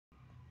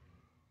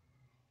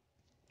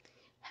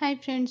Hi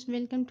friends,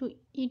 welcome to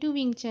E2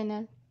 Wing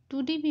channel.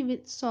 Today we will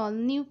solve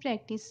new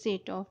practice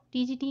set of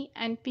TGT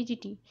and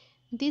PGT.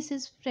 This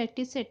is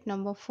practice set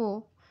number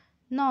 4.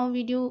 Now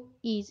video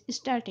is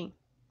starting.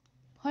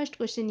 First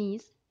question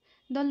is,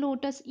 The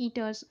Lotus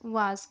Eaters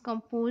was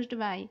composed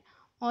by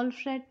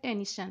Alfred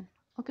Tennyson.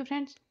 Okay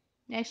friends,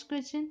 next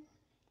question.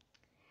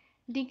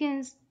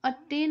 Dickens' A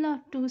Tale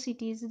of Two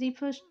Cities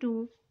refers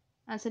to,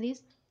 answer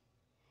is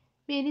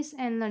Paris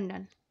and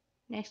London.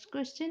 Next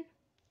question.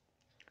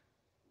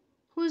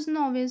 Whose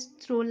novels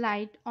throw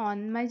light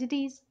on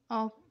miseries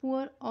of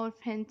poor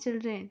orphan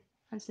children?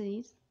 Answer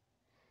is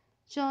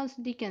Charles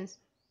Dickens.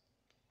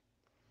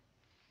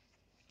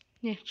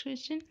 Next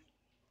question.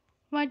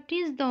 What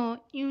is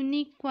the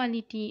unique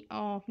quality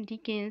of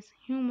Dickens'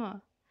 humor?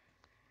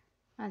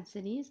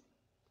 Answer is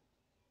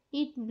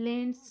it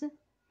blends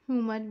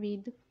humor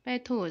with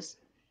pathos.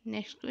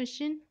 Next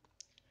question.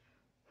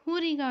 Who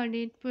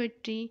regarded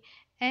poetry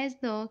as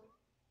the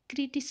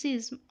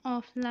criticism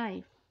of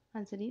life?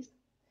 Answer is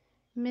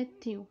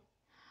Matthew.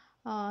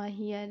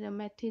 Here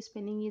Matthew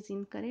spelling is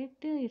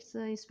incorrect. Its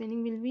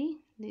spelling will be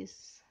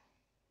this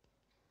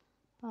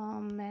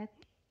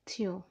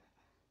Matthew.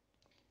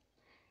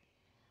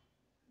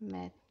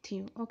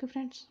 Matthew. Okay,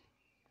 friends.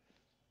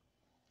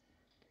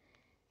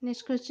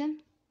 Next question.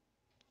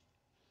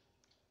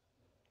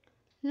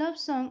 Love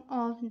song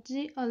of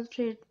J.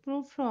 Alfred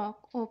Prufrock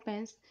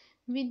opens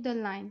with the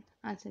line.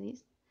 Answer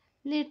is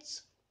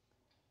let's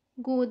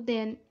go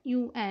then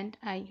you and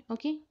I.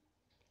 Okay.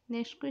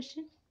 Next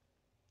question.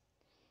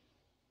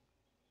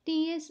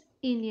 T.S.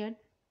 Eliot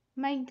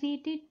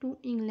migrated to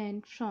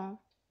England from.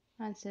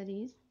 Answer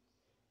is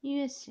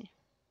USA.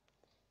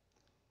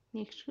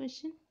 Next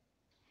question.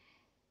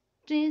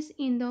 Trace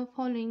in the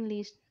following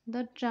list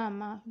the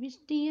drama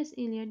which T.S.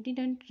 Eliot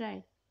didn't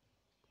write.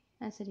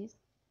 Answer is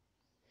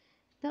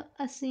The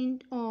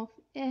Ascent of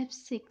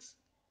F6.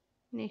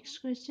 Next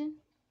question.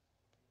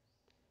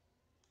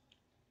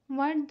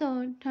 What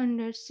the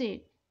Thunder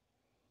Said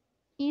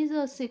is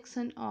a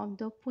section of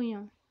the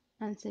poem.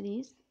 Answer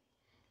is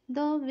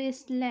The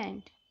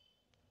Wasteland.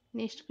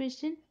 Next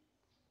question.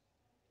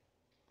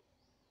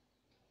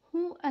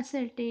 Who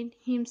asserted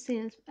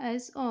himself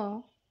as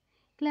a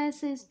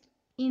classicist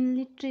in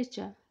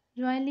literature,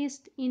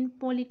 royalist in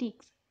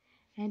politics,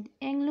 and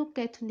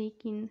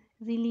Anglo-Catholic in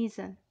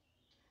religion?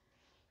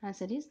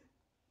 Answer is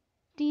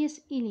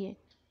T.S. Eliot.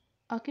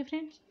 Okay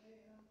friends,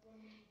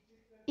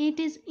 it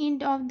is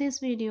end of this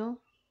video.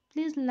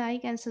 Please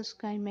like and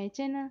subscribe my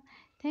channel.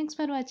 Thanks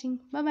for watching.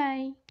 Bye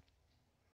bye.